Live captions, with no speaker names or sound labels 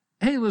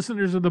Hey,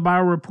 listeners of the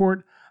Bio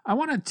Report, I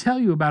want to tell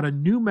you about a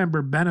new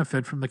member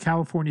benefit from the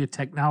California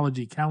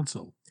Technology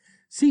Council.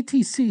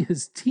 CTC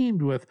has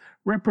teamed with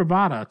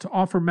Reprivata to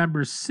offer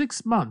members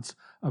 6 months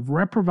of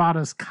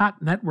Reprivata's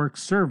COT network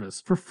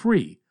service for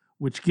free,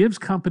 which gives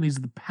companies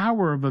the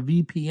power of a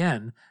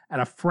VPN at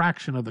a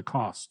fraction of the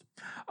cost.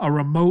 A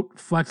remote,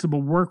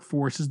 flexible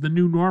workforce is the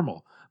new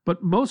normal,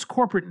 but most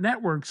corporate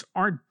networks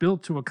aren't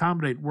built to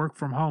accommodate work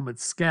from home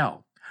at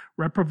scale.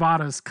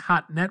 Reprivata's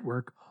COT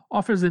network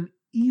offers an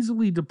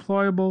easily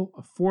deployable,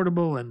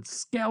 affordable, and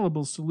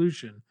scalable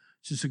solution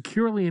to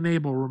securely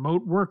enable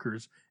remote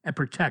workers and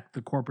protect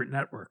the corporate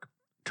network.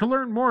 To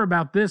learn more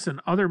about this and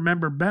other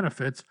member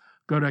benefits,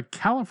 go to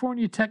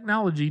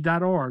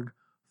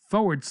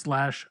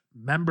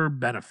californiatechnology.org/member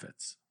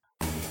benefits.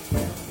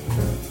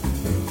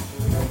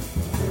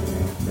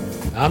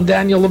 I'm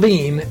Daniel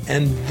Levine,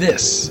 and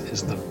this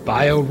is the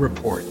Bio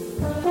Report.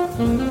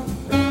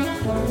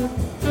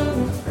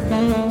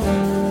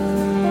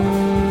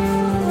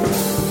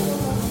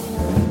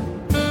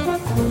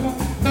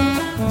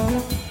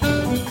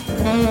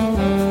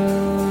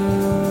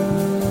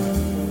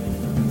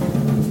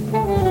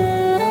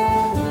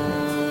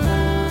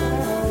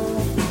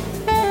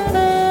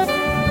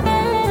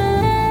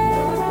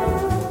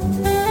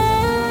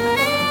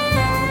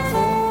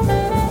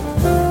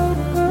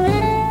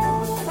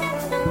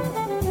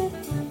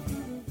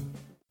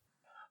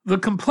 The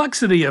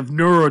complexity of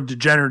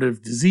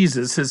neurodegenerative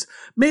diseases has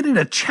made it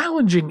a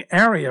challenging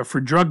area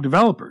for drug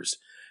developers.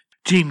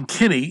 Gene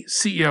Kinney,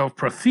 CEO of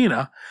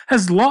Prothena,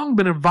 has long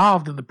been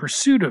involved in the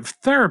pursuit of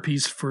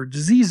therapies for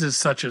diseases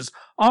such as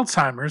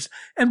Alzheimer's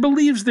and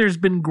believes there's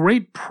been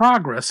great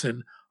progress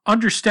in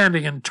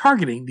understanding and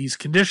targeting these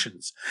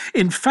conditions.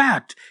 In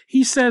fact,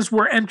 he says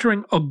we're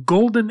entering a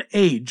golden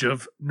age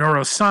of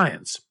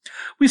neuroscience.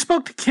 We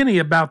spoke to Kinney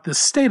about the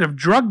state of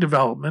drug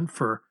development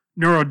for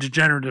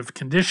neurodegenerative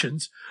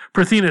conditions,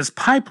 Prothena's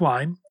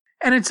pipeline,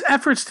 and its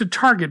efforts to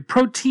target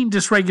protein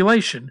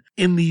dysregulation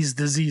in these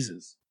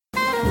diseases.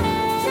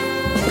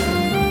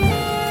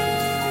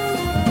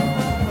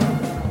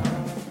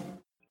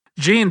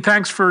 Gene,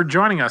 thanks for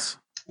joining us.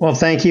 Well,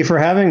 thank you for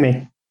having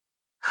me.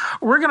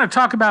 We're going to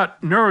talk about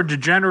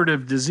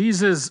neurodegenerative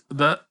diseases,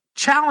 the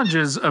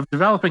challenges of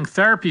developing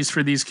therapies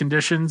for these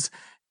conditions,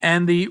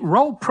 and the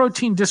role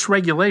protein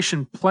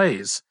dysregulation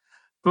plays.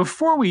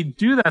 Before we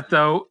do that,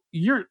 though,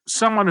 you're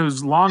someone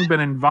who's long been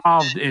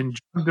involved in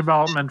drug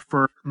development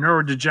for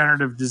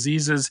neurodegenerative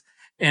diseases.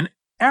 An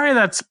area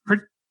that's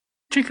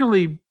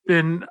particularly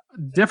been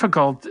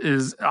difficult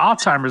is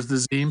Alzheimer's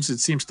disease. It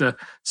seems to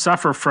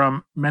suffer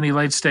from many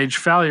late-stage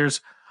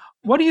failures.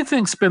 What do you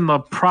think's been the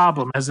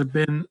problem? Has it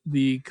been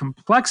the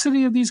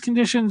complexity of these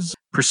conditions,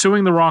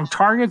 pursuing the wrong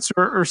targets,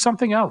 or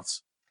something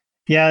else?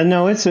 Yeah,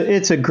 no, it's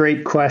a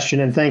great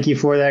question, and thank you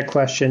for that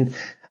question.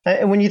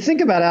 When you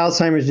think about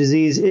Alzheimer's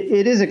disease,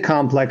 it is a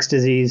complex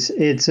disease.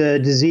 It's a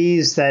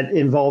disease that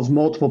involves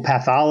multiple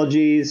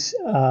pathologies.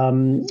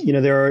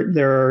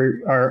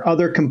 There are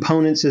other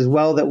components as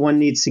well that one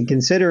needs to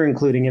consider,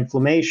 including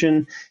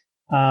inflammation,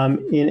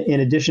 in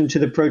addition to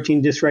the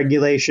protein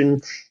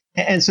dysregulation.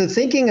 And so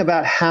thinking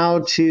about how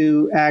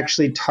to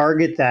actually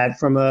target that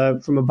from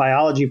a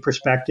biology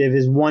perspective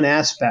is one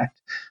aspect.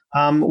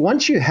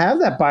 Once you have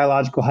that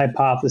biological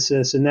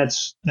hypothesis, and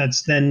that's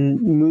then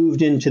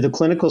moved into the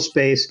clinical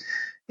space,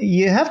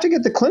 you have to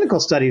get the clinical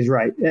studies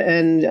right.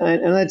 And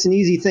that's an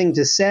easy thing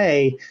to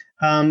say,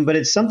 but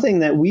it's something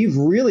that we've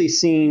really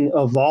seen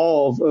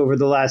evolve over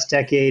the last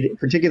decade,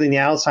 particularly in the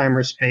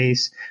Alzheimer's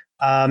space,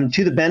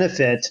 to the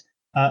benefit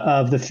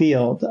of the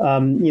field.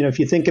 If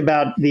you think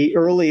about the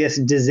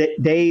earliest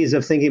days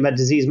of thinking about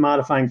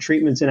disease-modifying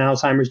treatments in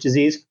Alzheimer's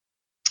disease,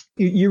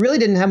 you really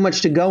didn't have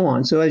much to go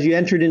on. So as you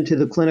entered into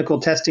the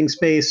clinical testing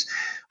space,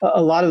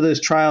 a lot of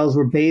those trials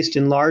were based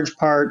in large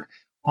part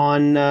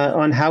on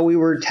how we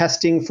were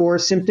testing for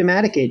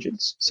symptomatic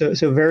agents. So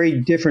very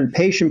different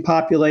patient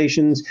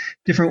populations,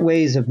 different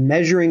ways of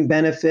measuring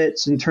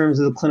benefits in terms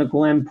of the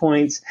clinical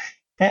endpoints.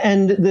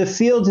 And the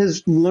field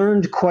has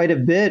learned quite a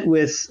bit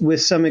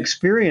with some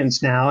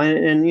experience now.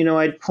 And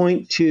I'd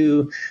point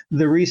to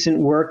the recent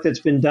work that's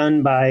been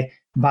done by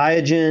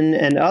Biogen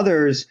and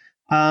others,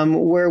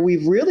 where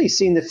we've really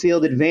seen the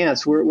field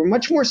advance. We're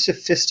much more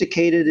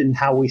sophisticated in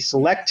how we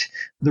select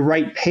the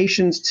right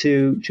patients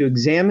to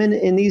examine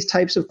in these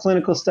types of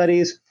clinical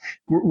studies.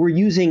 We're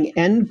using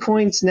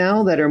endpoints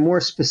now that are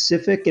more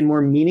specific and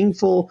more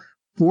meaningful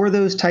for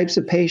those types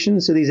of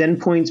patients. So these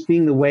endpoints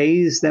being the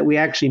ways that we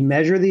actually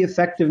measure the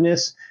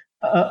effectiveness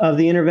of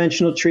the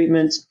interventional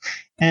treatments.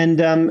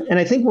 And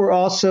I think we're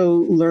also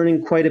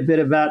learning quite a bit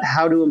about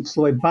how to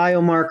employ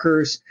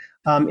biomarkers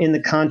in the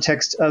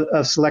context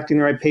of selecting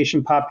the right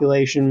patient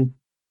population,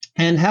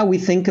 and how we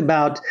think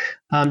about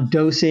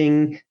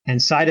dosing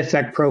and side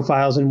effect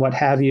profiles and what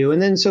have you.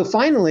 And then so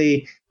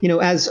finally,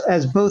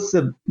 as both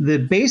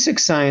the basic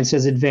science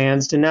has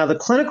advanced and now the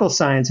clinical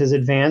science has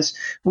advanced,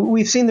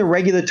 we've seen the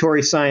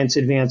regulatory science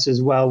advance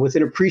as well, with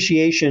an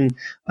appreciation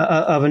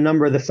of a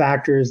number of the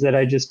factors that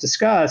I just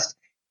discussed.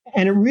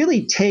 And it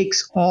really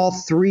takes all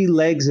three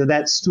legs of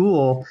that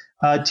stool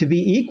to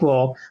be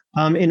equal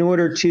in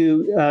order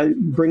to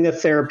bring a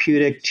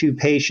therapeutic to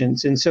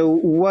patients. And so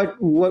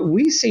what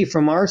we see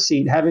from our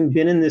seat, having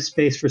been in this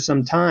space for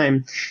some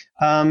time,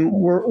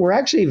 we're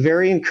actually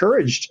very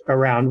encouraged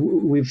around.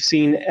 We've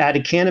seen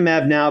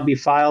aducanumab now be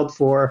filed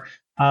for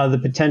the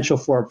potential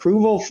for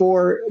approval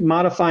for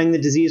modifying the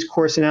disease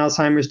course in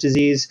Alzheimer's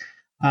disease.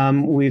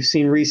 We've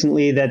seen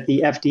recently that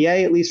the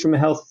FDA, at least from a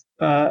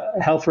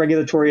health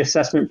regulatory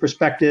assessment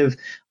perspective,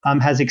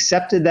 has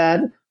accepted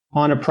that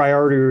on a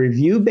priority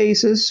review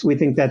basis. We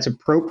think that's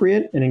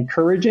appropriate and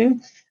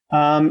encouraging.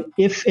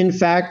 If, in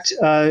fact,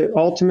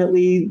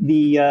 ultimately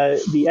the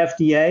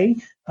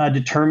FDA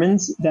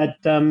determines that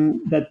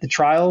the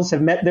trials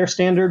have met their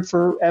standard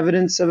for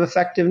evidence of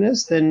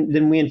effectiveness,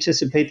 then we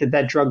anticipate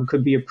that drug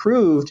could be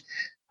approved.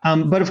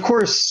 But of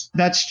course,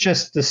 that's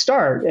just the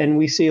start, and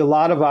we see a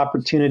lot of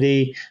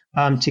opportunity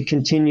to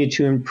continue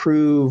to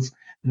improve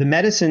the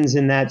medicines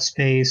in that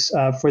space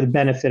for the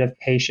benefit of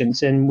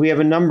patients. And we have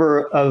a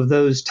number of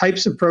those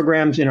types of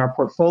programs in our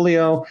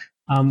portfolio,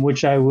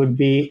 which I would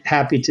be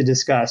happy to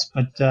discuss.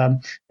 But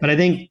I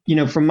think,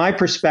 from my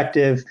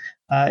perspective,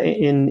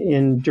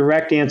 in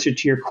direct answer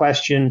to your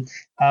question,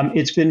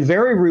 it's been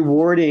very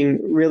rewarding,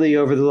 really,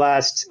 over the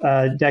last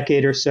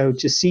decade or so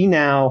to see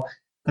now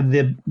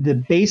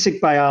the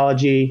basic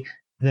biology,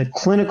 the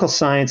clinical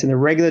science, and the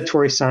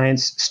regulatory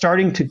science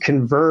starting to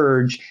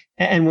converge.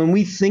 And when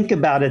we think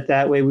about it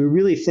that way, we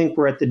really think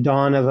we're at the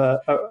dawn of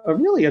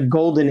a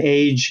golden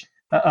age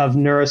of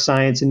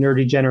neuroscience and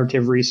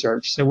neurodegenerative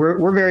research. So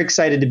we're very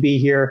excited to be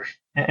here,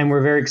 and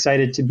we're very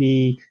excited to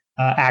be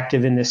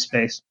active in this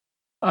space.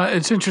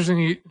 It's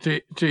interesting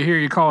to hear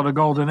you call it a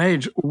golden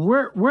age.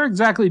 Where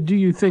exactly do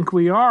you think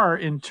we are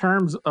in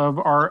terms of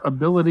our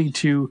ability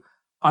to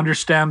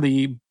understand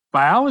the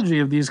biology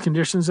of these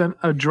conditions and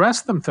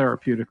address them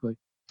therapeutically?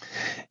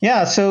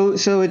 Yeah, so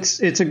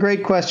it's a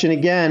great question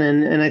again,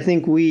 and I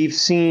think we've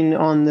seen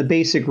on the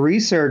basic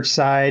research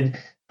side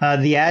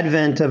the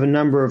advent of a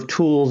number of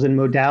tools and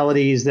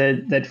modalities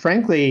that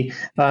frankly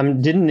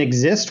didn't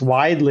exist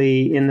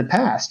widely in the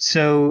past.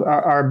 So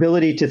our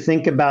ability to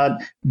think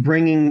about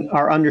bringing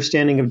our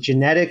understanding of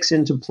genetics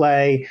into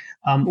play,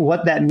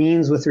 what that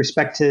means with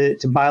respect to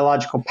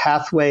biological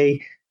pathway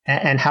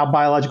and how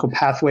biological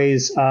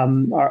pathways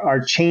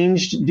are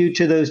changed due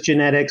to those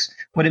genetics,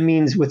 what it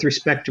means with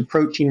respect to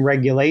protein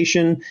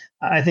regulation,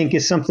 I think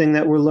is something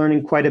that we're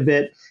learning quite a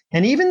bit.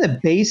 And even the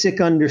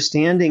basic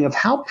understanding of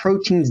how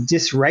proteins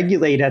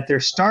dysregulate at their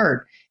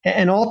start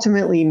and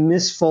ultimately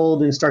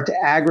misfold and start to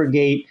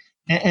aggregate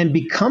and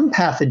become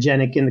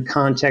pathogenic in the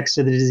context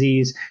of the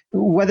disease,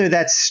 whether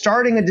that's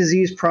starting a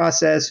disease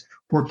process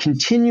or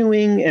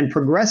continuing and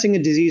progressing a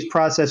disease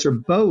process, or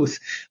both.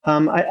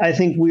 I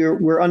think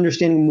we're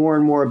understanding more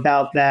and more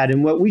about that.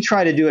 And what we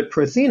try to do at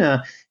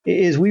Prothena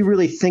is we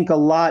really think a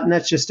lot,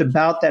 not just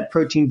about that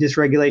protein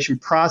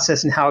dysregulation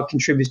process and how it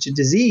contributes to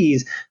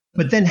disease,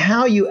 but then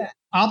how you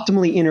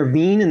optimally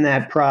intervene in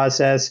that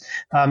process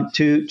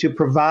to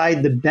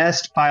provide the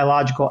best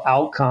biological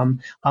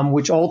outcome,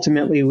 which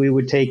ultimately we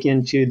would take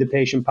into the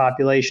patient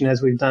population,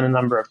 as we've done a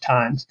number of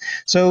times.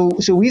 So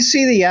we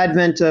see the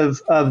advent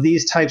of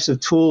these types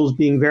of tools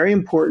being very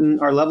important.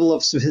 Our level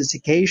of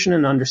sophistication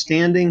and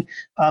understanding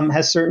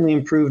has certainly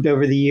improved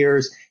over the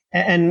years.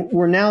 And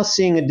we're now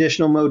seeing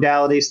additional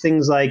modalities,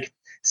 things like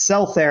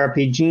cell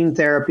therapy, gene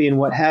therapy, and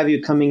what have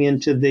you, coming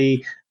into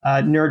the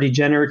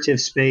neurodegenerative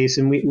space,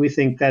 and we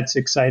think that's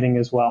exciting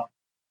as well.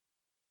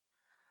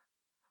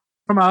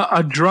 From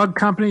a drug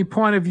company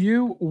point of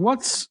view,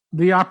 what's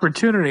the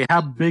opportunity? How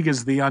big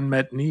is the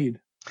unmet need?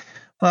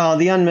 Well,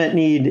 the unmet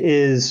need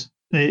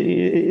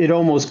it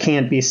almost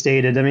can't be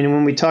stated. I mean,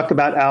 when we talk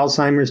about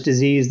Alzheimer's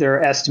disease, there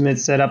are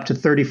estimates that up to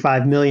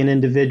 35 million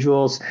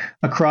individuals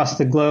across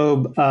the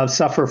globe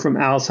suffer from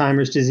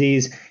Alzheimer's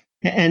disease.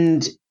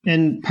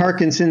 And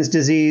Parkinson's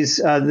disease,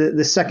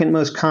 the second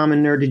most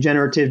common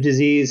neurodegenerative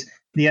disease,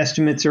 the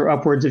estimates are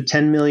upwards of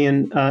 10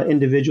 million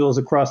individuals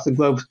across the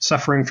globe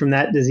suffering from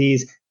that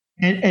disease.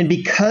 And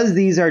because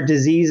these are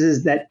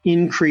diseases that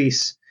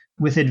increase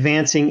with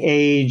advancing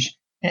age,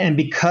 and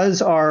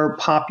because our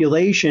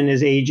population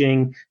is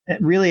aging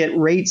really at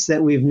rates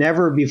that we've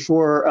never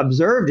before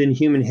observed in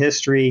human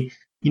history,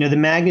 the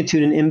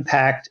magnitude and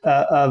impact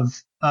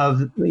of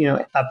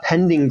a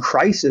pending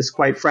crisis,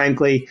 quite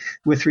frankly,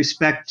 with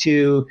respect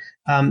to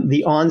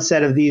the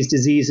onset of these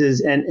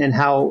diseases and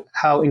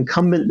how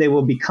incumbent they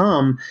will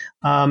become,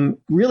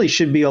 really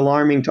should be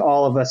alarming to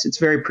all of us. It's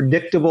very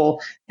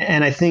predictable.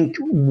 And I think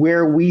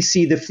where we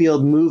see the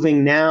field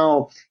moving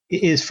now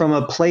is from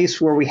a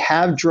place where we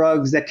have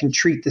drugs that can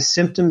treat the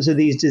symptoms of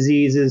these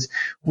diseases.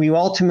 We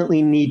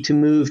ultimately need to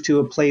move to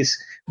a place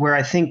where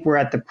I think we're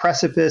at the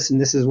precipice,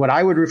 and this is what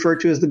I would refer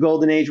to as the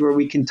golden age, where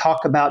we can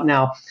talk about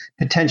now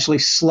potentially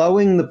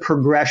slowing the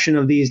progression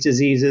of these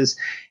diseases.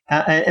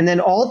 And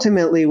then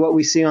ultimately what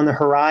we see on the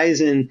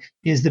horizon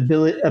is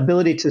the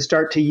ability to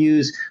start to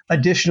use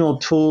additional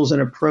tools and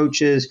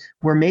approaches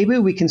where maybe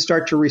we can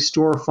start to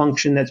restore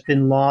function that's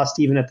been lost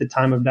even at the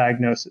time of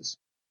diagnosis.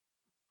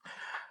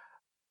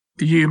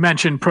 You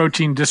mentioned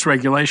protein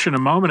dysregulation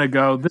a moment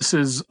ago. This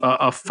is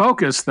a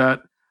focus that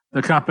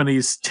the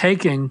company's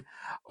taking.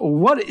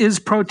 What is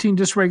protein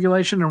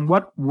dysregulation and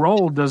what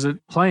role does it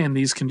play in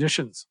these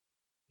conditions?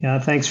 Yeah,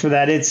 thanks for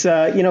that. It's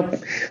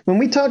when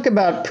we talk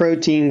about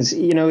proteins,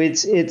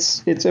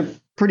 it's a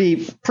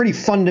pretty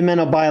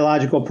fundamental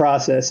biological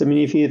process. I mean,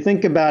 if you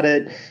think about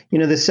it,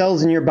 the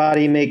cells in your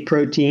body make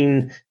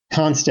protein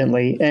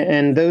constantly,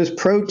 and those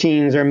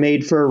proteins are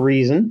made for a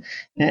reason.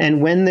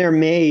 And when they're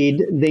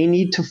made, they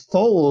need to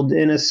fold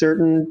in a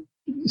certain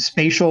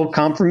spatial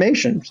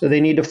conformation. So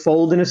they need to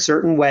fold in a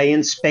certain way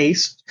in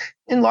space,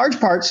 in large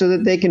part so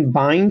that they can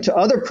bind to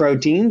other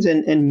proteins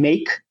and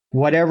make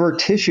whatever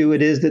tissue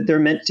it is that they're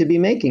meant to be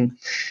making.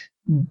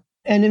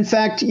 And in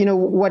fact,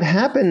 what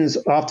happens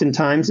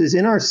oftentimes is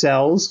in our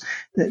cells,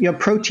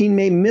 protein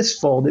may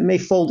misfold. It may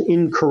fold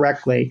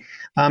incorrectly.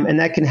 And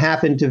that can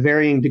happen to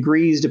varying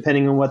degrees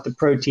depending on what the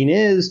protein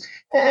is.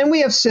 And we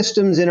have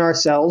systems in our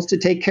cells to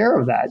take care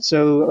of that.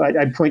 So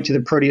I'd point to the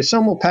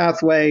proteasomal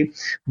pathway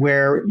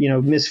where,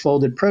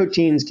 misfolded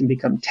proteins can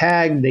become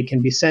tagged. They can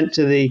be sent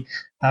to the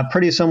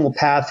proteasomal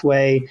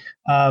pathway,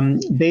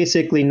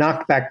 basically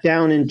knocked back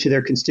down into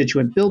their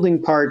constituent building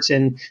parts,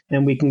 and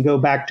we can go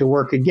back to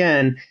work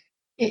again.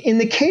 In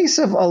the case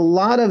of a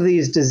lot of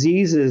these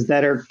diseases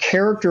that are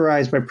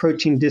characterized by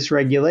protein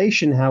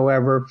dysregulation,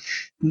 however,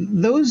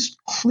 those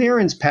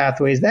clearance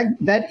pathways,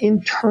 that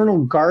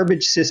internal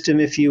garbage system,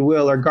 if you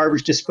will, or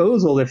garbage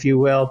disposal, if you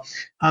will,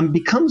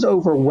 becomes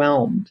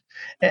overwhelmed.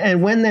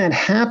 And when that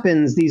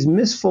happens, these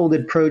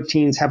misfolded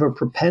proteins have a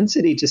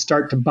propensity to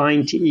start to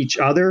bind to each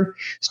other,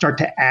 start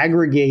to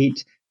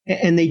aggregate,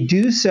 and they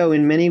do so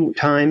in many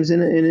times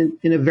in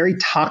a very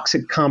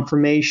toxic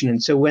conformation.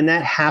 And so when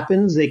that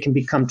happens, they can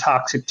become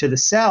toxic to the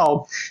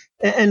cell.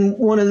 And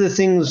one of the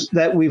things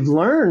that we've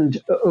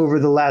learned over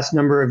the last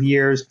number of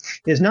years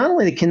is not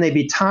only can they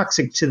be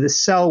toxic to the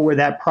cell where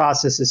that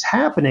process is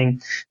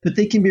happening, but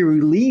they can be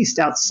released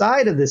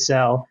outside of the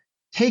cell,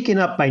 taken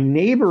up by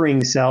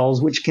neighboring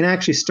cells, which can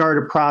actually start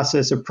a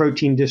process of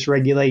protein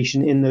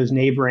dysregulation in those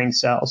neighboring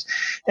cells.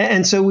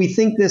 And so we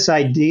think this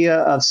idea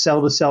of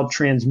cell-to-cell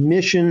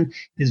transmission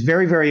is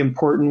very, very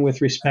important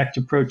with respect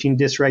to protein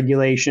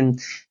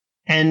dysregulation.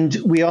 And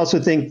we also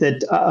think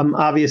that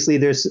obviously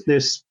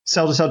there's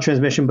cell-to-cell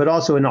transmission, but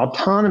also an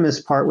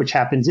autonomous part which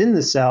happens in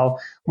the cell,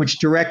 which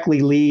directly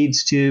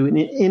leads to an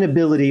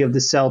inability of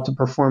the cell to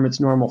perform its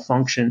normal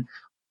function.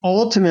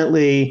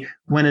 Ultimately,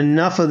 when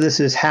enough of this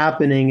is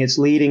happening, it's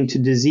leading to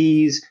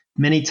disease,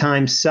 many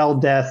times cell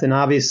death. And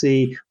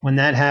obviously, when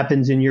that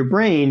happens in your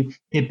brain,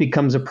 it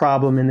becomes a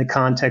problem in the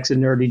context of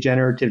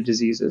neurodegenerative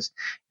diseases.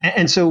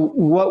 And so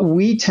what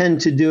we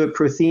tend to do at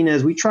Prothena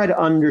is we try to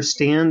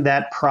understand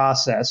that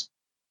process.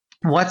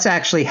 What's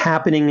actually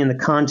happening in the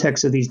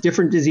context of these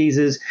different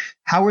diseases?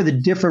 How are the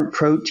different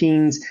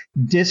proteins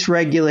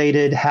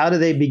dysregulated? How do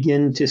they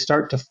begin to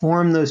start to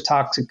form those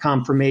toxic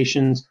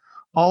conformations?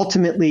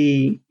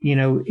 Ultimately, in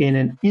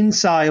an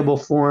insoluble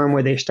form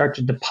where they start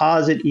to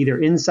deposit either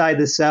inside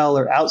the cell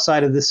or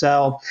outside of the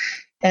cell.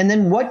 And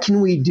then what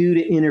can we do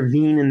to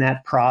intervene in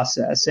that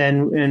process?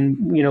 And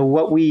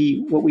what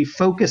we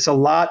focus a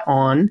lot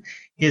on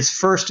is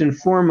first and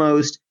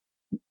foremost,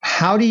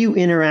 how do you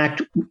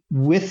interact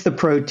with the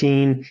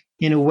protein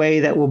in a way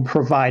that will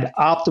provide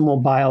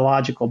optimal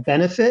biological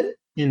benefit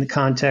in the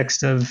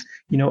context of,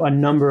 a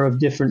number of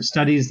different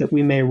studies that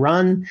we may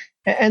run?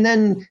 And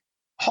then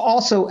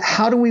also,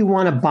 how do we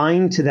want to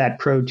bind to that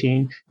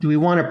protein? Do we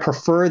want to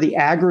prefer the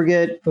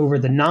aggregate over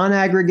the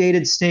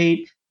non-aggregated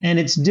state? And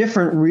it's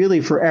different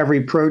really for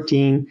every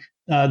protein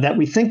that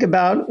we think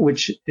about,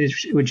 which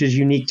is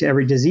unique to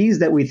every disease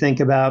that we think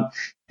about.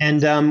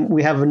 And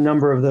we have a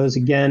number of those,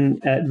 again,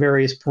 at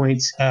various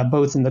points,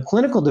 both in the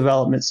clinical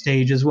development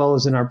stage as well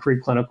as in our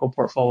preclinical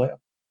portfolio.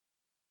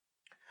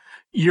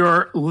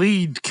 Your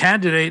lead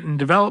candidate in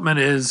development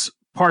is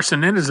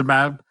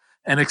parsinezumab,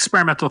 an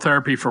experimental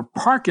therapy for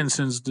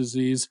Parkinson's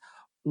disease.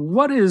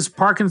 What is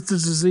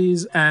Parkinson's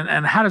disease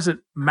and how does it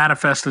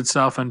manifest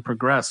itself and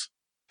progress?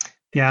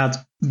 Yeah, it's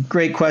a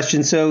great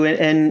question. So,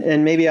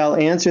 and maybe I'll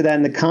answer that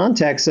in the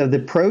context of the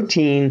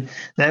protein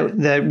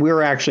that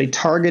we're actually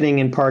targeting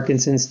in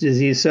Parkinson's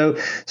disease. So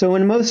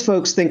when most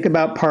folks think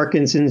about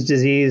Parkinson's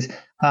disease,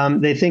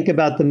 they think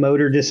about the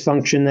motor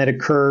dysfunction that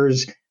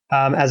occurs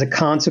as a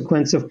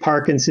consequence of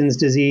Parkinson's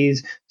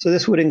disease. So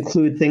this would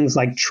include things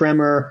like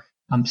tremor,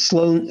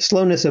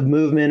 slowness of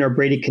movement or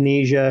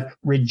bradykinesia,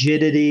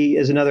 rigidity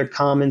is another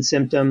common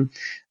symptom.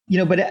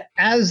 But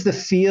as the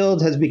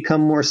field has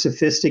become more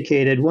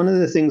sophisticated, one of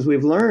the things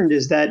we've learned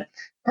is that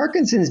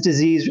Parkinson's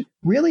disease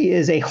really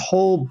is a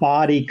whole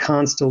body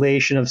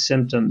constellation of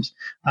symptoms.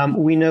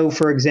 We know,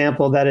 for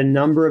example, that a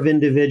number of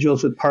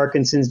individuals with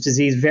Parkinson's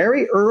disease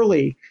very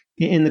early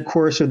in the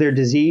course of their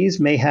disease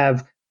may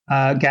have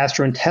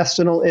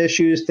gastrointestinal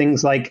issues,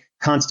 things like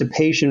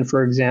constipation,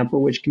 for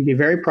example, which can be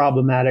very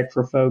problematic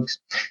for folks.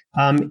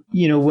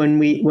 When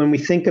we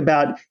think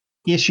about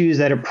issues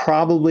that are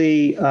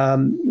probably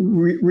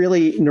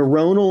really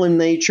neuronal in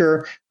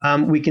nature,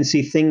 we can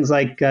see things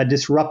like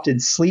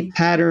disrupted sleep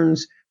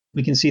patterns.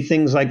 We can see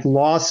things like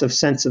loss of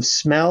sense of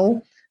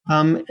smell,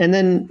 and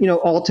then,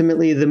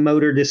 ultimately the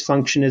motor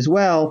dysfunction as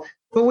well.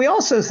 But we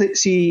also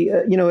see,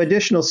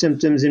 additional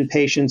symptoms in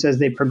patients as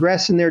they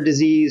progress in their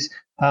disease.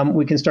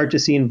 We can start to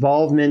see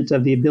involvement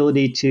of the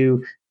ability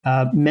to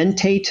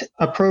mentate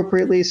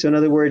appropriately. So in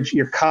other words,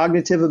 your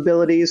cognitive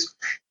abilities,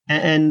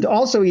 and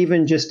also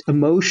even just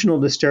emotional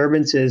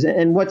disturbances.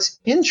 And what's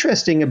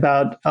interesting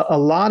about a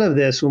lot of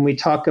this when we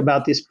talk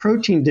about this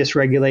protein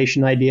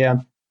dysregulation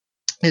idea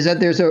is that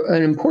there's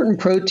an important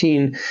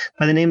protein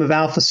by the name of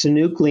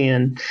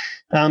alpha-synuclein.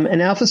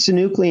 And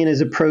alpha-synuclein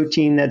is a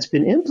protein that's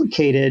been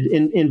implicated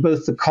in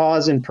both the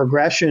cause and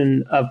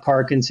progression of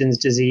Parkinson's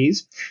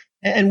disease.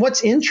 And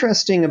what's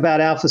interesting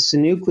about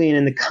alpha-synuclein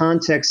in the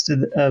context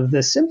of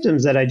the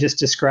symptoms that I just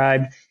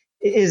described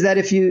is that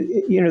if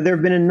there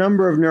have been a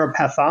number of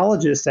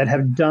neuropathologists that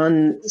have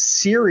done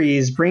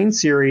brain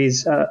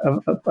series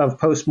of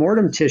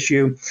postmortem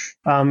tissue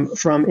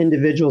from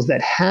individuals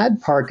that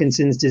had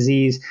Parkinson's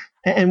disease.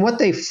 And what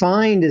they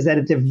find is that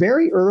at the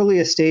very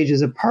earliest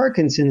stages of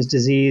Parkinson's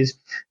disease,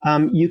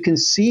 you can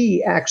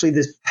see actually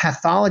this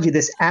pathology,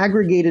 this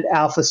aggregated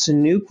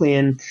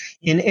alpha-synuclein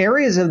in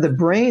areas of the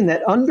brain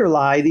that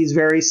underlie these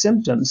very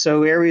symptoms.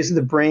 So areas of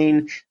the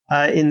brain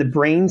in the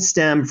brain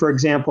stem, for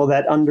example,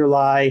 that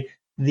underlie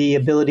the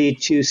ability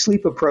to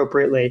sleep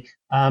appropriately.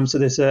 So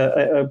there's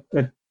a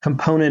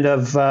component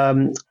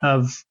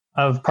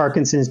of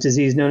Parkinson's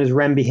disease known as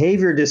REM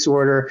behavior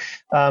disorder,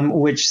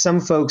 which some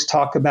folks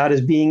talk about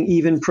as being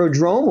even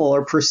prodromal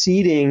or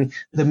preceding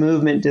the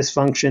movement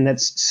dysfunction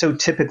that's so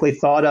typically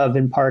thought of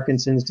in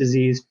Parkinson's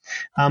disease.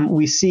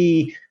 We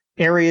see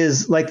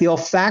areas like the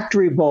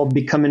olfactory bulb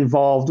become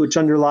involved, which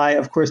underlie,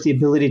 of course, the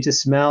ability to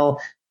smell.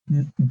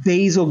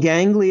 Basal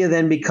ganglia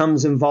then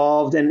becomes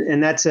involved,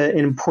 and that's an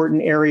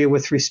important area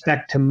with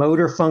respect to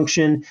motor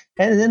function.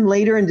 And then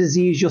later in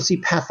disease, you'll see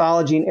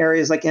pathology in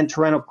areas like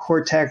entorhinal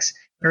cortex,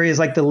 areas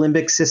like the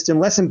limbic system.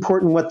 Less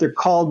important what they're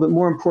called, but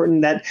more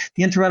important that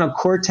the entorhinal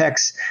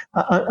cortex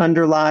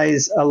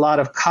underlies a lot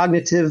of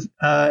cognitive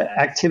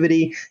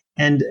activity.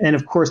 And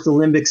of course, the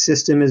limbic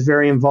system is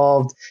very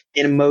involved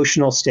in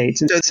emotional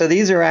states. And so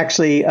these are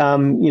actually,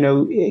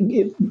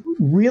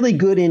 really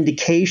good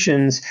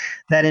indications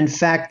that, in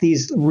fact,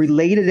 these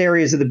related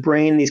areas of the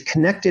brain, these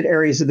connected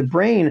areas of the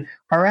brain,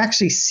 are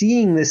actually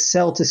seeing this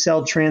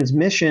cell-to-cell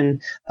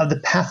transmission of the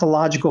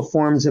pathological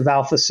forms of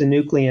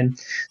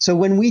alpha-synuclein. So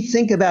when we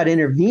think about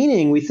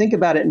intervening, we think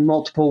about it in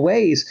multiple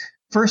ways.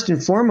 First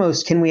and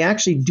foremost, can we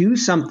actually do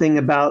something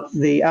about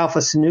the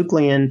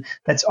alpha-synuclein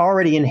that's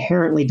already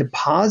inherently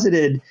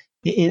deposited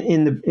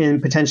in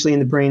potentially in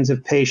the brains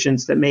of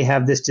patients that may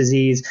have this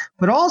disease?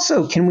 But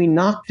also, can we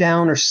knock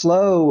down or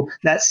slow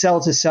that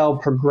cell-to-cell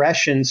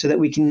progression so that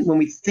we can, when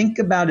we think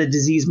about a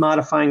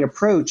disease-modifying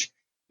approach,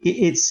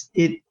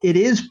 it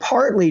is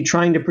partly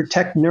trying to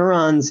protect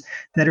neurons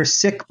that are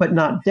sick but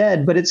not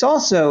dead, but it's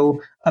also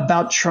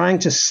about trying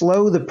to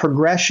slow the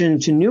progression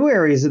to new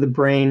areas of the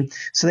brain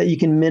so that you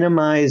can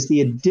minimize the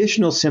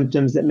additional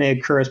symptoms that may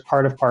occur as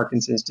part of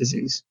Parkinson's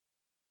disease.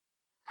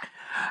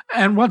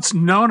 And what's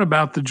known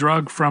about the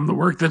drug from the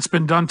work that's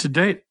been done to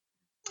date?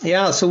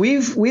 Yeah, so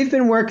we've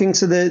been working.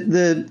 So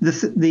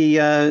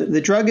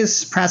the drug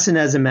is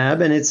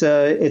prasinezumab, and it's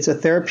a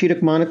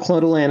therapeutic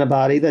monoclonal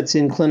antibody that's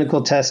in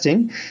clinical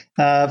testing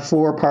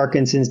for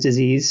Parkinson's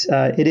disease.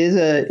 It is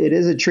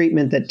a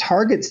treatment that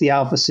targets the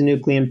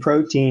alpha-synuclein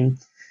protein.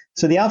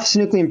 So the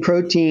alpha-synuclein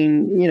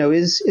protein,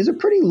 is a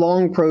pretty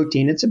long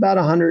protein. It's about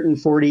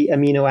 140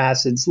 amino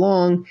acids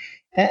long.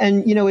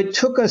 And, it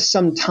took us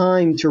some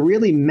time to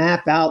really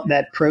map out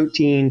that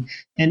protein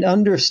and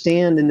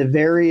understand in the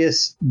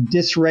various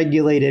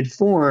dysregulated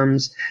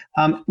forms,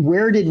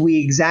 where did we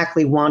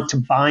exactly want to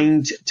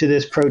bind to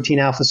this protein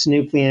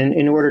alpha-synuclein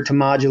in order to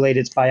modulate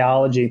its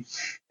biology.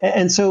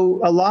 And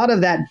so a lot of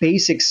that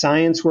basic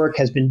science work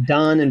has been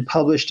done and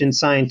published in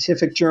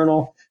scientific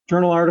journal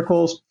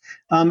articles.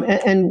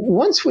 And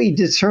once we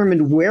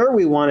determined where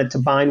we wanted to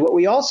bind, what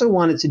we also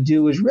wanted to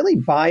do was really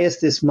bias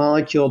this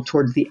molecule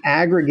towards the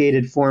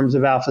aggregated forms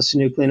of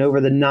alpha-synuclein over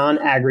the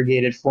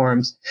non-aggregated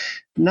forms.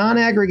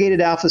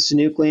 Non-aggregated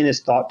alpha-synuclein is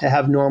thought to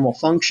have normal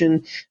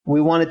function. We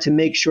wanted to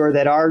make sure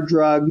that our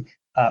drug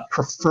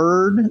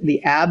preferred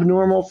the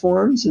abnormal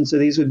forms, and so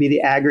these would be the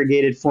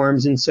aggregated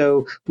forms. And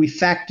so we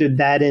factored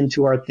that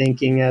into our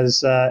thinking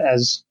as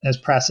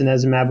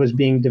prasinezumab was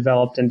being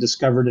developed and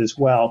discovered as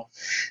well.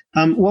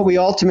 What we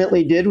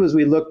ultimately did was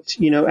we looked,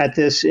 at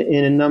this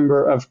in a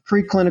number of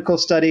preclinical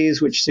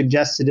studies, which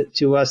suggested it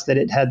to us that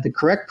it had the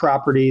correct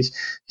properties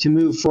to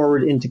move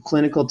forward into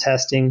clinical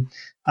testing.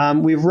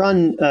 We've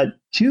run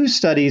 2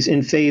 studies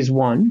in phase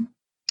 1.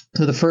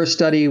 So the first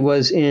study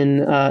was in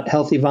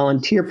healthy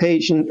volunteer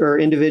patient or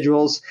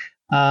individuals,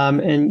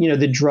 and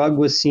the drug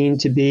was seen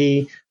to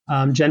be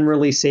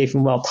generally safe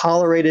and well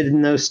tolerated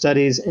in those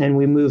studies, and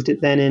we moved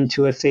it then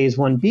into a phase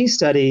 1b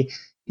study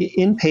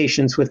in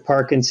patients with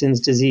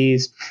Parkinson's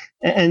disease.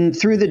 And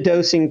through the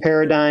dosing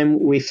paradigm,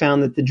 we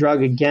found that the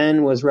drug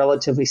again was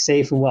relatively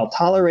safe and well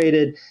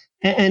tolerated.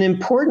 And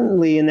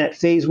importantly, in that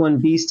phase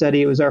 1b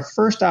study, it was our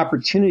first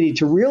opportunity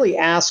to really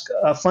ask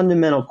a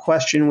fundamental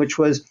question, which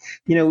was,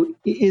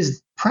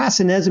 is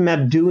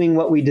prasinezumab doing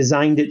what we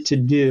designed it to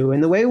do?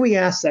 And the way we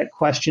asked that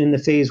question in the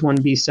phase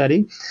 1b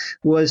study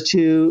was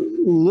to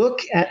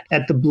look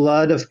at the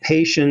blood of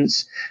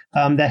patients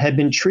that had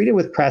been treated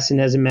with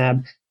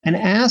prasinezumab and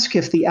ask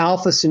if the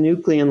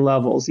alpha-synuclein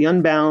levels, the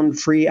unbound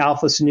free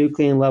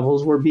alpha-synuclein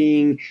levels, were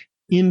being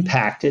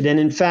impacted. And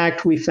in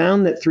fact, we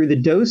found that through the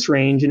dose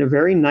range, in a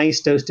very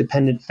nice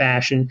dose-dependent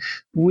fashion,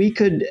 we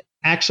could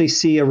actually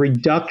see a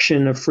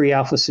reduction of free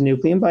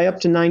alpha-synuclein by up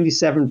to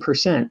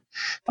 97%.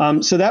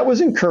 So that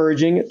was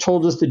encouraging. It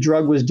told us the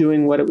drug was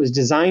doing what it was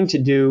designed to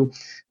do.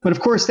 But of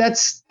course,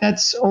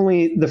 that's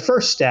only the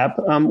first step.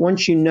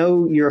 Once you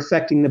know you're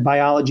affecting the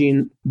biology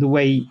in the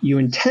way you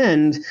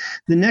intend,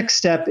 the next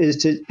step is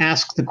to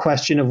ask the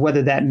question of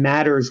whether that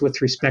matters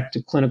with respect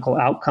to clinical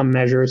outcome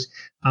measures,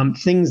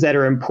 things that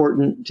are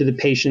important to the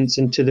patients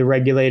and to the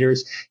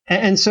regulators.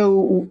 And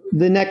so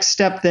the next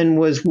step then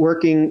was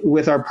working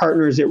with our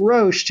partners at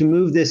Roche to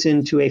move this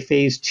into a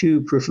phase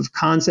 2 proof of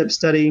concept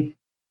study.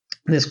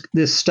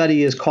 This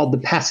study is called the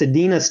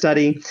Pasadena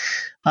study.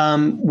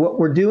 What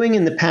we're doing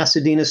in the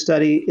Pasadena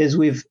study is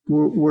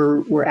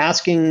we're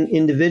asking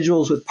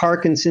individuals with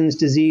Parkinson's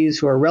disease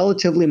who are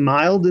relatively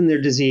mild in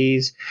their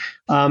disease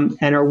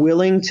and are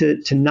willing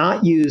to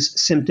not use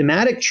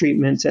symptomatic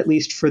treatments, at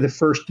least for the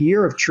first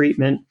year of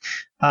treatment,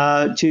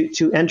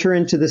 to enter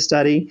into the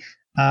study.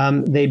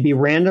 They'd be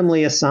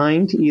randomly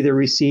assigned to either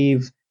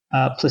receive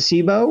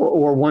placebo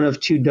or one of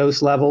 2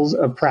 dose levels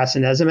of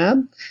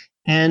prasinezumab.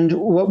 And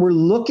what we're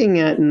looking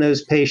at in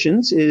those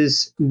patients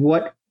is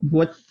what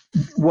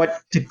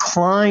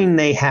decline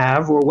they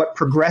have or what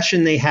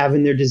progression they have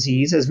in their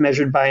disease as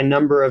measured by a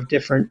number of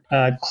different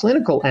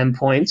clinical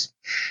endpoints,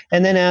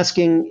 and then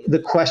asking the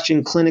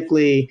question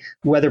clinically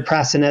whether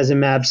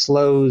prasinezumab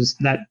slows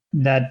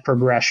that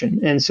progression.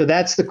 And so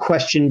that's the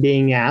question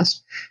being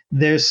asked.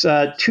 There's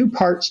 2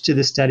 parts to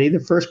the study. The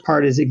first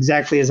part is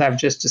exactly as I've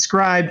just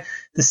described.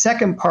 The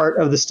second part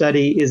of the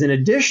study is an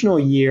additional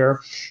year.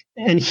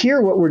 And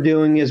here what we're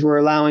doing is we're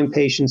allowing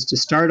patients to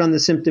start on the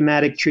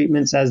symptomatic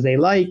treatments as they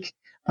like.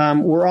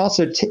 We're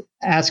also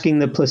asking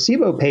the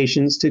placebo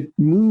patients to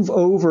move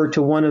over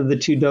to one of the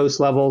 2 dose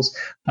levels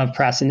of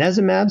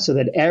prasinezumab so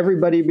that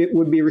everybody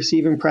would be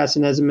receiving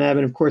prasinezumab.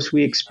 And of course,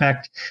 we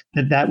expect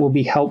that will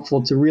be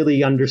helpful to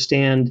really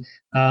understand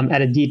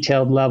at a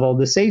detailed level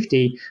the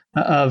safety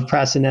of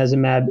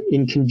prasinezumab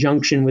in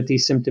conjunction with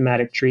these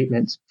symptomatic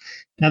treatments.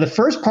 Now, the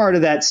first part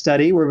of that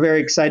study, we're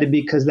very excited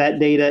because that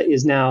data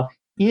is now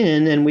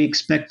in, and we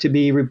expect to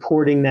be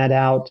reporting that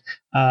out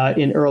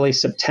in early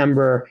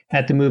September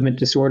at the Movement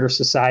Disorder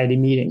Society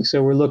meeting.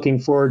 So we're looking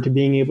forward to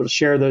being able to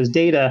share those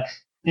data.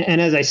 And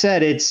as I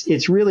said,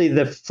 it's really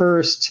the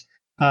first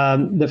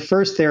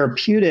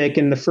therapeutic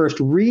and the first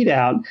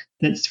readout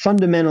that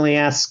fundamentally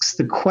asks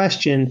the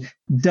question: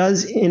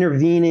 does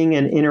intervening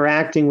and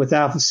interacting with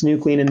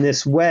alpha-synuclein in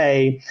this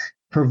way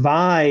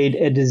provide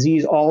a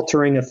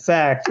disease-altering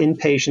effect in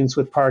patients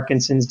with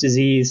Parkinson's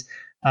disease?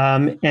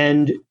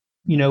 And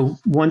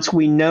once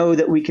we know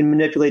that we can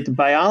manipulate the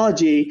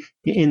biology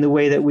in the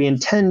way that we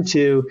intend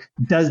to,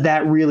 does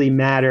that really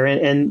matter?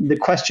 And the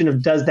question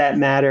of does that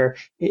matter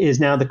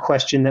is now the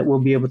question that we'll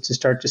be able to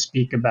start to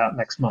speak about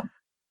next month.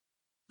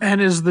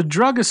 And is the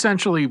drug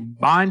essentially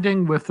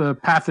binding with the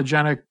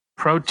pathogenic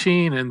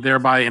protein and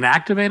thereby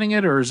inactivating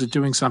it, or is it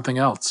doing something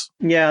else?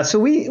 Yeah, so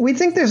we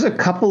think there's a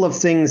couple of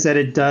things that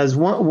it does.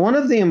 One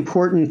of the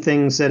important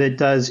things that it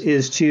does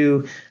is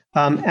to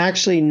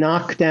actually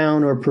knock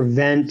down or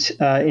prevent,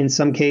 in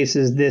some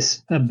cases,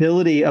 this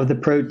ability of the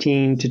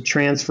protein to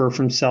transfer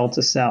from cell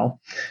to cell.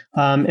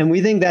 And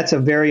we think that's a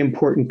very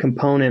important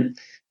component.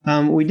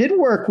 We did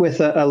work with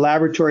a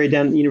laboratory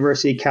down at the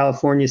University of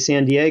California,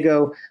 San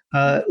Diego,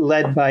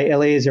 led by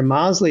Eliezer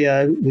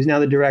Maslia, who's now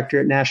the director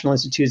at National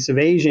Institutes of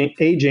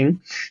Aging.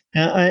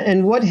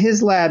 And what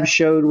his lab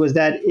showed was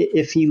that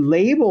if he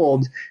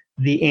labeled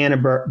the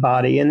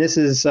antibody, and this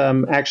is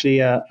actually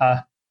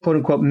a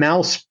quote-unquote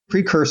mouse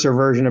precursor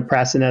version of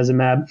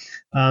prasinezumab.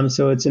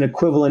 So it's an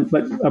equivalent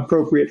but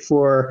appropriate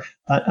for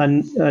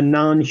a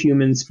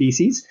non-human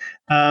species.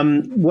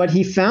 What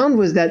he found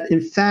was that,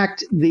 in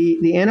fact,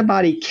 the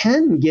antibody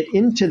can get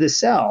into the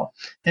cell,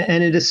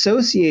 and it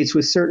associates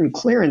with certain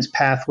clearance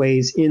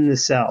pathways in the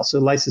cell. So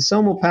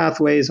lysosomal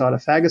pathways,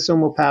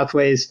 autophagosomal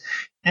pathways.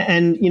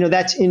 And,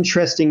 that's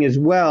interesting as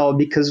well,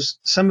 because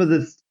some of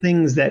the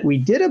things that we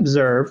did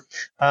observe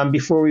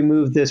before we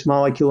moved this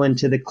molecule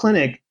into the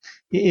clinic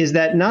is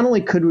that not only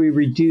could we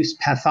reduce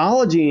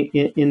pathology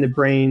in the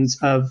brains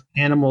of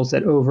animals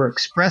that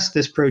overexpress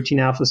this protein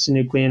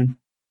alpha-synuclein,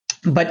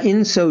 but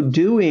in so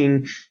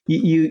doing,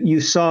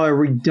 you saw a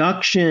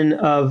reduction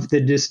of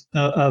the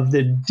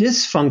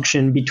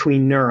dysfunction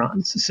between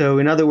neurons. So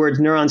in other words,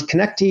 neurons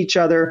connect to each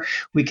other.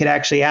 We could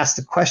actually ask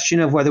the question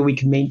of whether we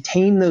can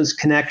maintain those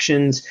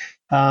connections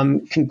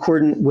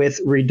concordant with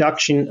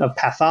reduction of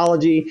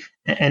pathology.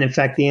 And in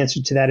fact, the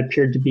answer to that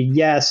appeared to be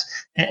yes.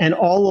 And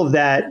all of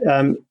that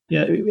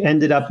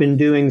ended up in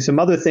doing some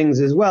other things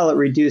as well. It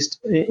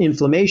reduced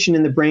inflammation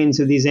in the brains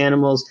of these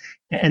animals.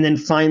 And then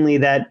finally,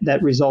 that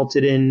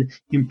resulted in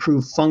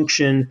improved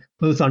function,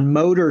 both on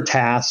motor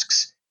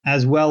tasks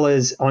as well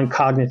as on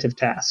cognitive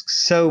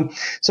tasks. So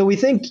we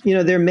think,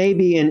 there may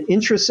be an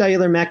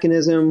intracellular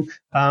mechanism,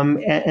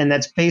 and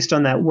that's based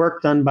on that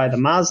work done by the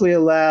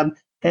Maslia lab.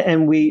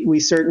 And we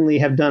certainly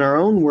have done our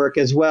own work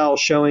as well,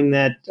 showing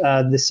that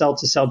the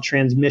cell-to-cell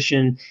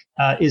transmission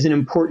is an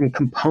important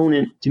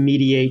component to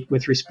mediate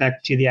with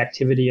respect to the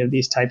activity of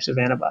these types of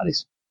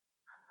antibodies.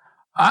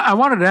 I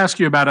wanted to ask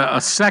you about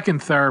a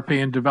second therapy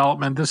in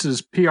development. This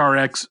is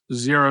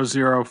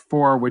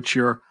PRX004, which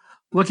you're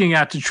looking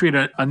at to treat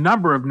a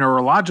number of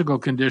neurological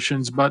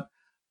conditions, but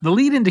the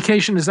lead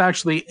indication is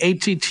actually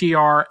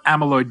ATTR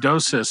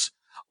amyloidosis.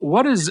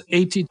 What is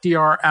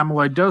ATTR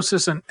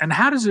amyloidosis, and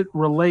how does it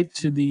relate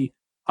to the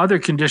other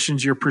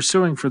conditions you're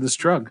pursuing for this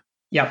drug?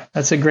 Yeah,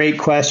 that's a great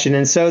question.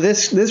 And so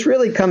this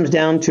really comes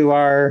down to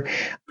our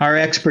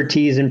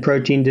expertise in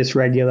protein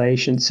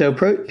dysregulation. So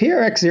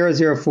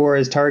PRX004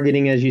 is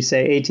targeting, as you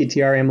say,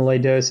 ATTR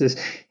amyloidosis.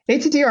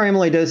 ATTR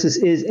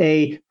amyloidosis is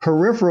a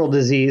peripheral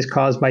disease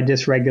caused by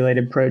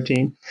dysregulated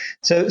protein.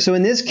 So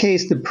in this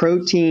case, the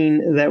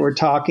protein that we're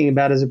talking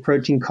about is a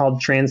protein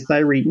called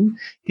transthyretin.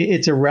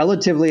 It's a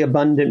relatively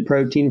abundant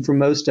protein for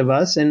most of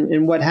us.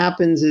 And what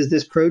happens is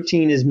this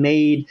protein is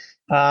made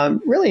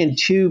really in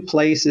two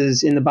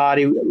places in the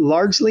body,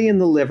 largely in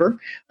the liver,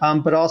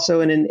 but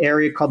also in an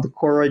area called the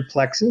choroid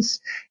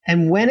plexus.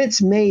 And when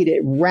it's made,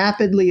 it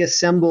rapidly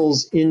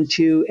assembles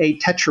into a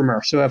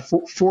tetramer, so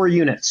four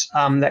units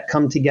that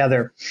come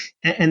together.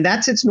 And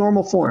that's its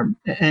normal form.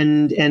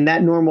 And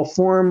that normal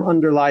form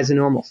underlies a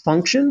normal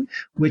function,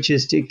 which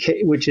is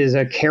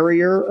a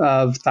carrier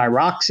of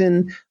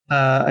thyroxine,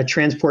 a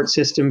transport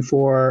system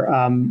for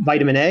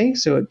vitamin A.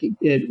 So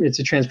it's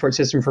a transport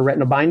system for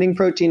retinol binding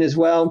protein as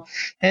well.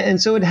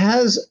 And so it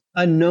has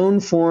a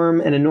known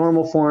form and a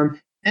normal form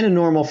and a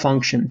normal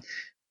function.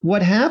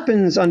 What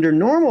happens under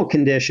normal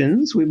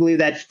conditions, we believe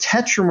that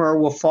tetramer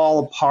will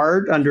fall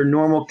apart under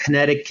normal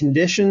kinetic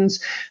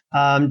conditions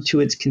to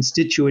its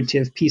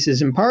constitutive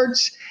pieces and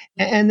parts.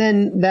 And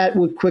then that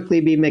would quickly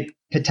be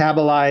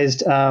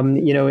metabolized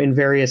in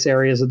various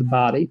areas of the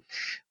body.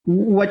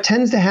 What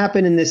tends to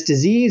happen in this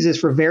disease is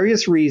for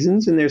various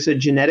reasons, and there's a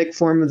genetic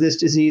form of this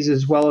disease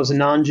as well as a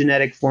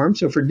non-genetic form.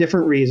 So for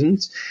different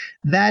reasons,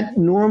 that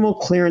normal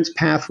clearance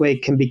pathway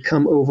can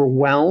become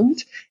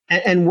overwhelmed.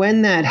 And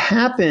when that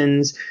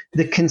happens,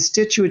 the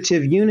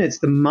constitutive units,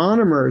 the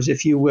monomers,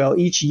 if you will,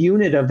 each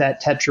unit of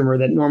that tetramer,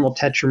 that normal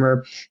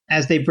tetramer,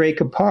 as they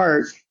break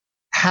apart,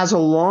 has a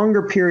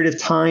longer period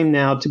of time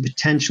now to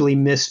potentially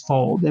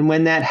misfold. And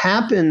when that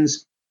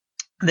happens,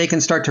 they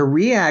can start to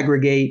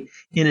reaggregate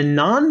in a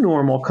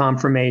non-normal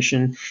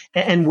conformation.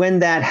 And when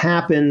that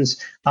happens,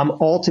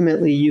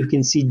 ultimately you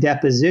can see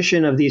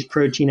deposition of these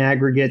protein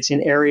aggregates in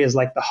areas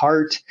like the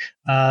heart,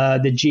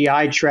 the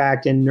GI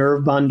tract, and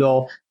nerve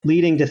bundle,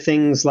 leading to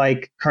things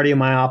like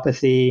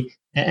cardiomyopathy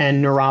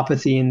and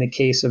neuropathy in the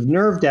case of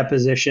nerve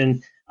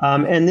deposition.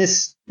 And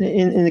this,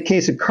 in the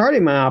case of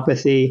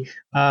cardiomyopathy,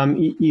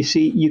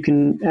 you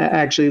can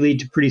actually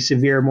lead to pretty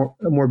severe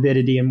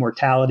morbidity and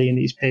mortality in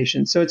these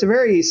patients. So it's a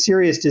very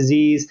serious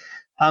disease.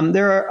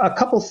 There are a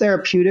couple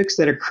therapeutics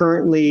that are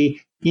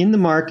currently in the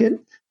market,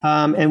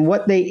 and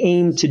what they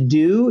aim to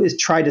do is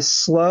try to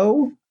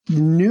slow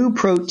new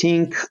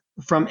protein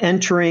from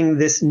entering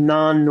this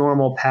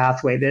non-normal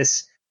pathway,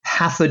 this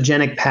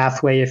pathogenic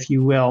pathway, if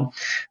you will.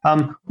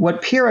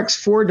 What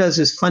PRX4 does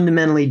is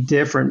fundamentally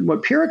different.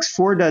 What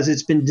PRX4 does,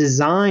 it's been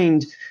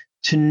designed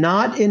to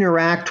not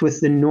interact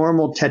with the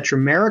normal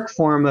tetrameric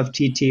form of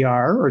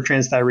TTR or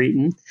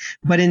transthyretin,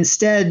 but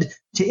instead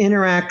to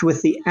interact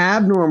with the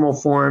abnormal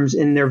forms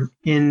in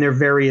their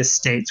various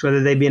states,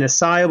 whether they be in a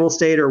soluble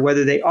state or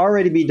whether they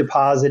already be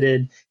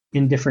deposited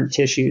in different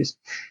tissues.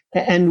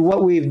 And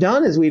what we've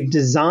done is we've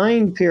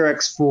designed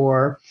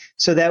PRX4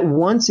 so that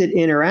once it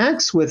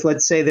interacts with,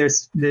 let's say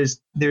there's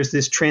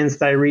this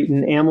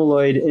transthyretin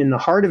amyloid in the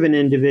heart of an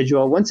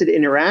individual, once it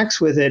interacts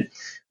with it,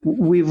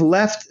 we've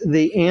left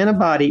the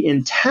antibody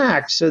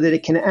intact so that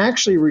it can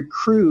actually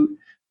recruit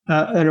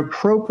an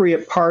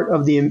appropriate part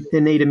of the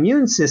innate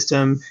immune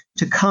system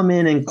to come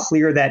in and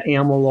clear that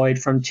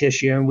amyloid from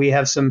tissue. And we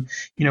have some,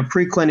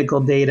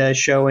 preclinical data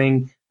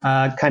showing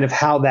kind of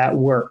how that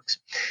works.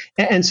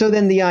 And so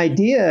then the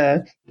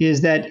idea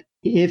is that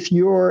if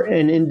you're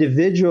an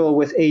individual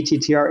with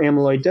ATTR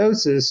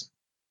amyloidosis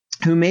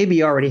who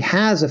maybe already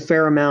has a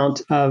fair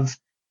amount of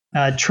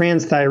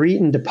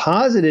transthyretin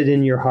deposited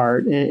in your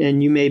heart,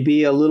 and you may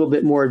be a little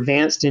bit more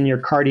advanced in your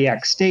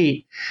cardiac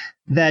state,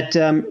 that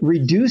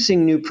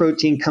reducing new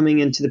protein coming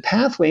into the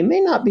pathway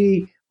may not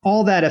be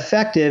all that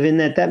effective, in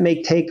that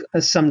may take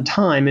some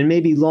time, and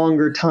maybe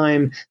longer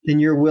time than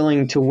you're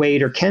willing to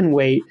wait or can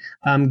wait,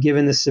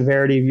 given the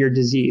severity of your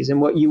disease.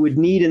 And what you would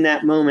need in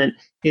that moment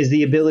is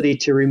the ability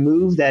to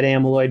remove that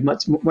amyloid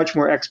much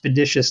more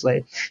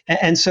expeditiously.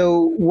 And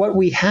so what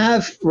we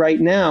have right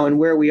now and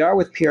where we are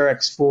with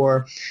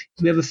PRX4,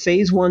 we have a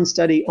phase 1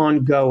 study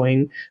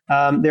ongoing.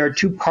 There are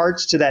 2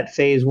 parts to that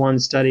phase 1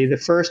 study. The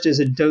first is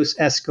a dose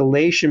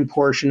escalation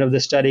portion of the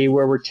study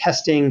where we're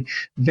testing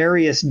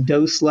various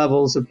dose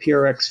levels of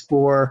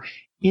PRX4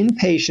 in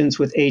patients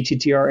with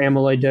ATTR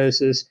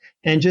amyloidosis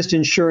and just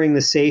ensuring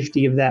the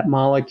safety of that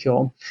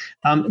molecule.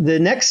 The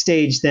next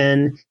stage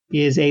then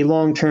is a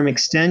long-term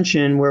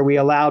extension where we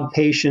allowed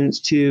patients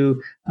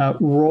to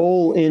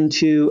roll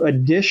into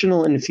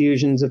additional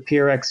infusions of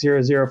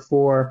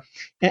PRX004.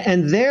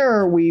 And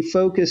there we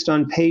focused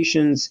on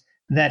patients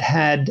that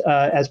had,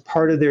 as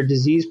part of their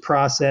disease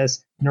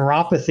process,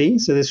 neuropathy.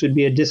 So this would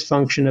be a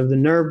dysfunction of the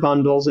nerve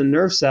bundles and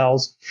nerve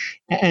cells.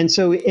 And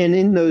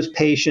in those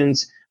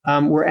patients,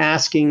 we're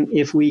asking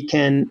if we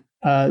can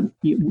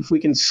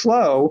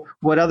slow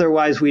what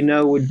otherwise we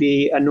know would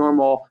be a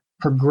normal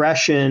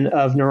progression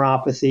of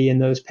neuropathy in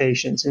those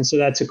patients. And so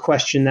that's a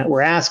question that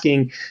we're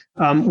asking.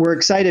 We're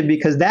excited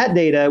because that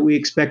data we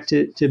expect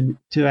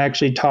to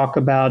actually talk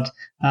about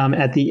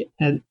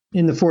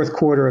in the fourth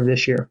quarter of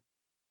this year.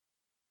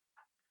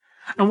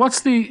 And what's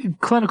the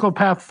clinical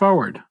path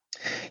forward?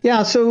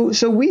 Yeah,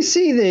 so we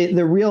see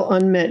the real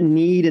unmet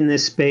need in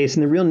this space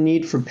and the real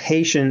need for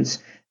patients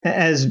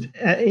as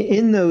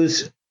in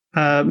those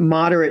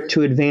moderate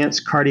to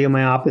advanced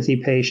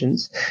cardiomyopathy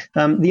patients.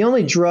 The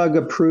only drug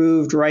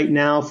approved right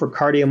now for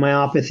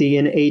cardiomyopathy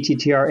in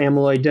ATTR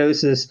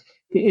amyloidosis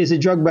is a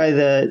drug by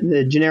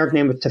the generic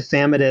name of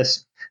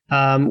tafamidis,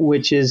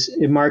 which is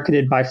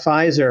marketed by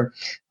Pfizer.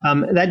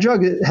 That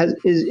drug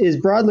is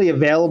broadly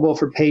available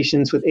for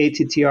patients with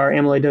ATTR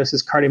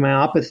amyloidosis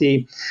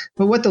cardiomyopathy.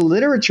 But what the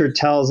literature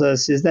tells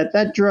us is that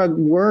that drug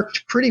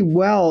worked pretty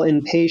well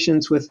in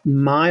patients with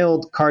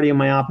mild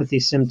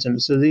cardiomyopathy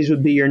symptoms. So these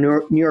would be your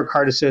New York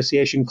Heart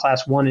Association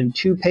class 1 and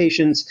 2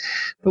 patients.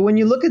 But when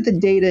you look at the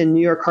data in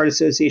New York Heart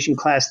Association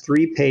class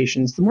 3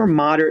 patients, the more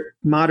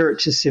moderate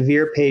to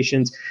severe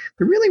patients,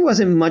 there really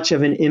wasn't much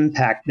of an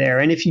impact there.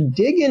 And if you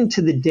dig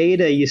into the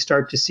data, you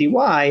start to see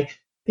why.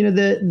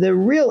 The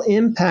real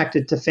impact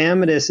of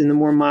tafamidis in the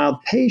more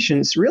mild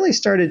patients really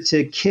started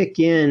to kick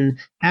in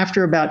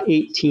after about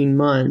 18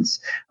 months.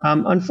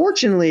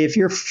 Unfortunately, if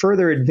you're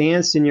further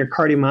advanced in your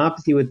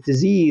cardiomyopathy with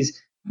disease,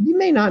 you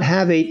may not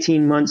have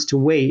 18 months to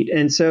wait.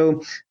 And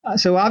so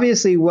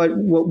obviously what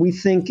we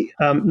think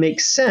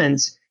makes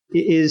sense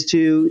is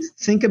to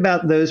think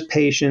about those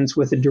patients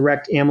with a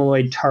direct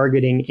amyloid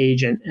targeting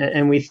agent.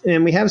 And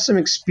we have some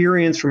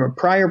experience from a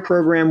prior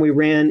program we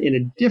ran in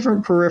a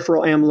different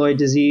peripheral amyloid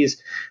disease,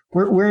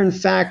 where in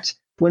fact,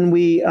 when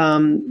we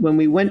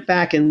went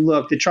back and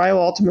looked, the trial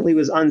ultimately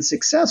was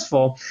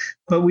unsuccessful.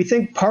 But we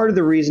think part of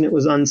the reason it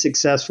was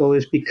unsuccessful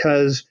is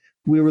because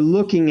we were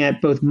looking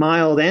at both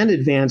mild and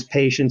advanced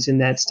patients in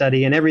that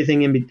study and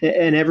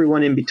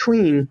everyone in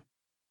between.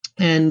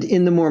 And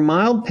in the more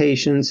mild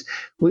patients,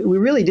 we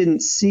really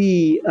didn't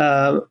see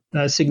a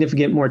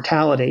significant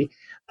mortality.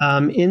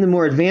 In the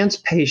more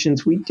advanced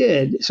patients, we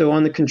did. So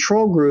on the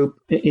control group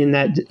in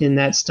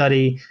that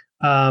study,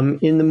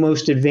 in the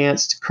most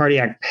advanced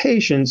cardiac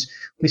patients,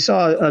 we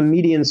saw a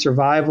median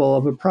survival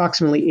of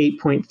approximately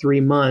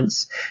 8.3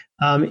 months.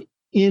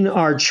 In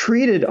our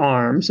treated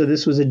arm, so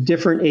this was a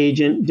different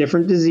agent,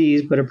 different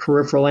disease, but a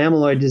peripheral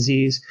amyloid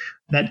disease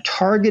that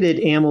targeted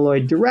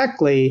amyloid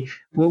directly,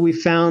 what we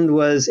found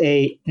was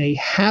a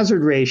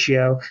hazard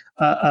ratio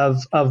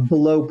of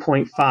below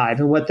 0.5.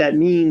 And what that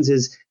means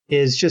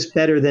is just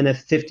better than a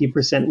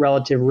 50%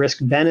 relative risk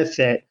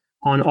benefit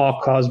on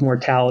all-cause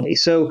mortality.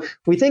 So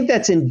we think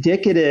that's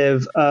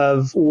indicative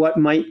of what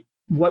might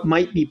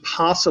be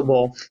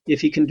possible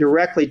if you can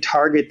directly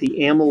target the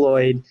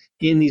amyloid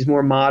in these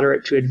more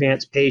moderate to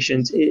advanced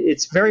patients.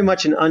 It's very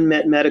much an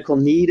unmet medical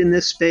need in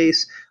this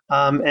space,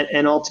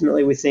 and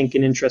ultimately we think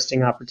an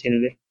interesting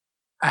opportunity.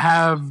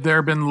 Have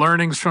there been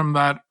learnings from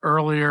that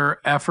earlier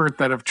effort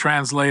that have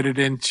translated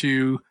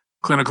into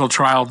clinical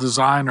trial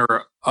design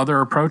or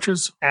other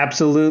approaches?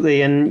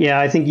 Absolutely. And yeah,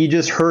 I think you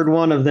just heard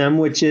one of them,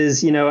 which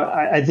is,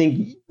 I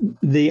think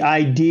the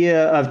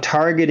idea of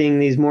targeting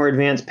these more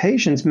advanced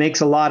patients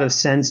makes a lot of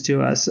sense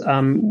to us.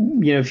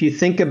 If you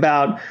think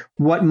about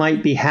what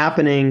might be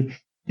happening,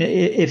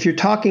 if you're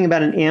talking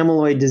about an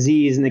amyloid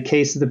disease, in the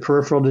case of the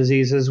peripheral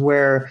diseases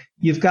where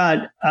you've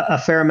got a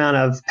fair amount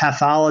of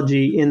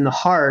pathology in the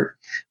heart,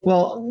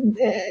 well,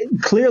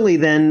 clearly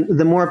then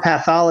the more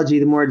pathology,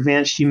 the more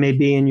advanced you may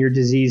be in your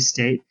disease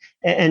state.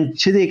 And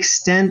to the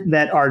extent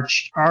that our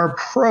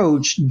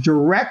approach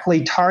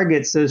directly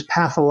targets those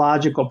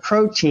pathological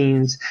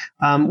proteins,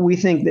 we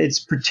think that it's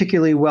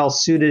particularly well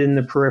suited in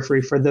the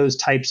periphery for those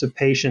types of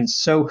patients.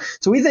 So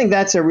we think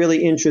that's a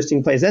really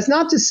interesting place. That's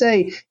not to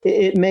say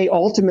it may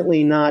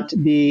ultimately not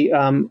be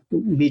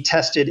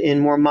tested in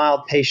more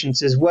mild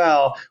patients as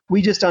well.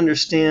 We just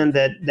understand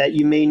that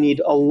you may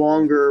need a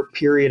longer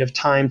period of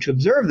time to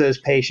observe those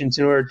patients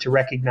in order to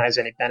recognize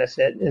any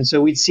benefit. And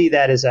so we'd see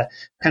that as a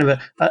kind of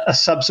a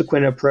subsequent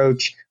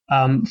approach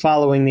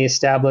following the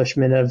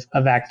establishment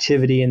of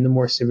activity in the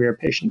more severe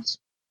patients.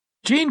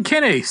 Gene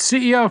Kinney,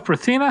 CEO of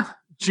Prothena.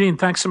 Gene,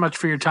 thanks so much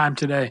for your time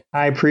today.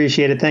 I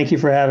appreciate it. Thank you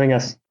for having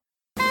us.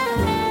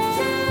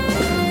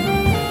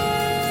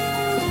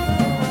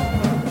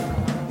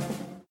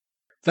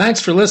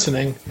 Thanks for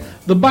listening.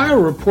 The Bio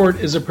Report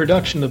is a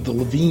production of the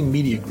Levine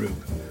Media Group.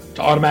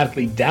 To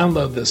automatically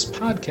download this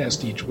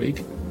podcast each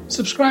week,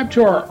 subscribe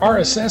to our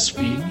RSS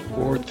feed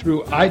or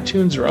through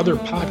iTunes or other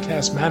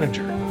podcast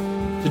manager.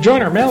 To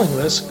join our mailing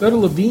list, go to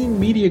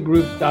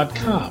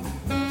levinemediagroup.com.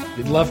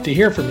 We'd love to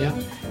hear from you.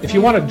 If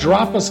you want to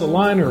drop us a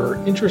line or are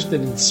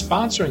interested in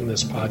sponsoring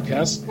this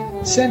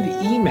podcast, send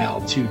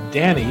email to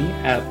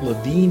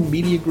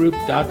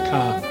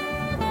danny@levinemediagroup.com.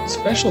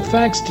 Special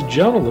thanks to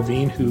Jonah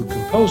Levine, who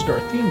composed our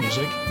theme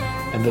music,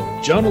 and the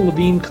Jonah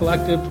Levine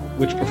Collective,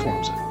 which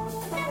performs it.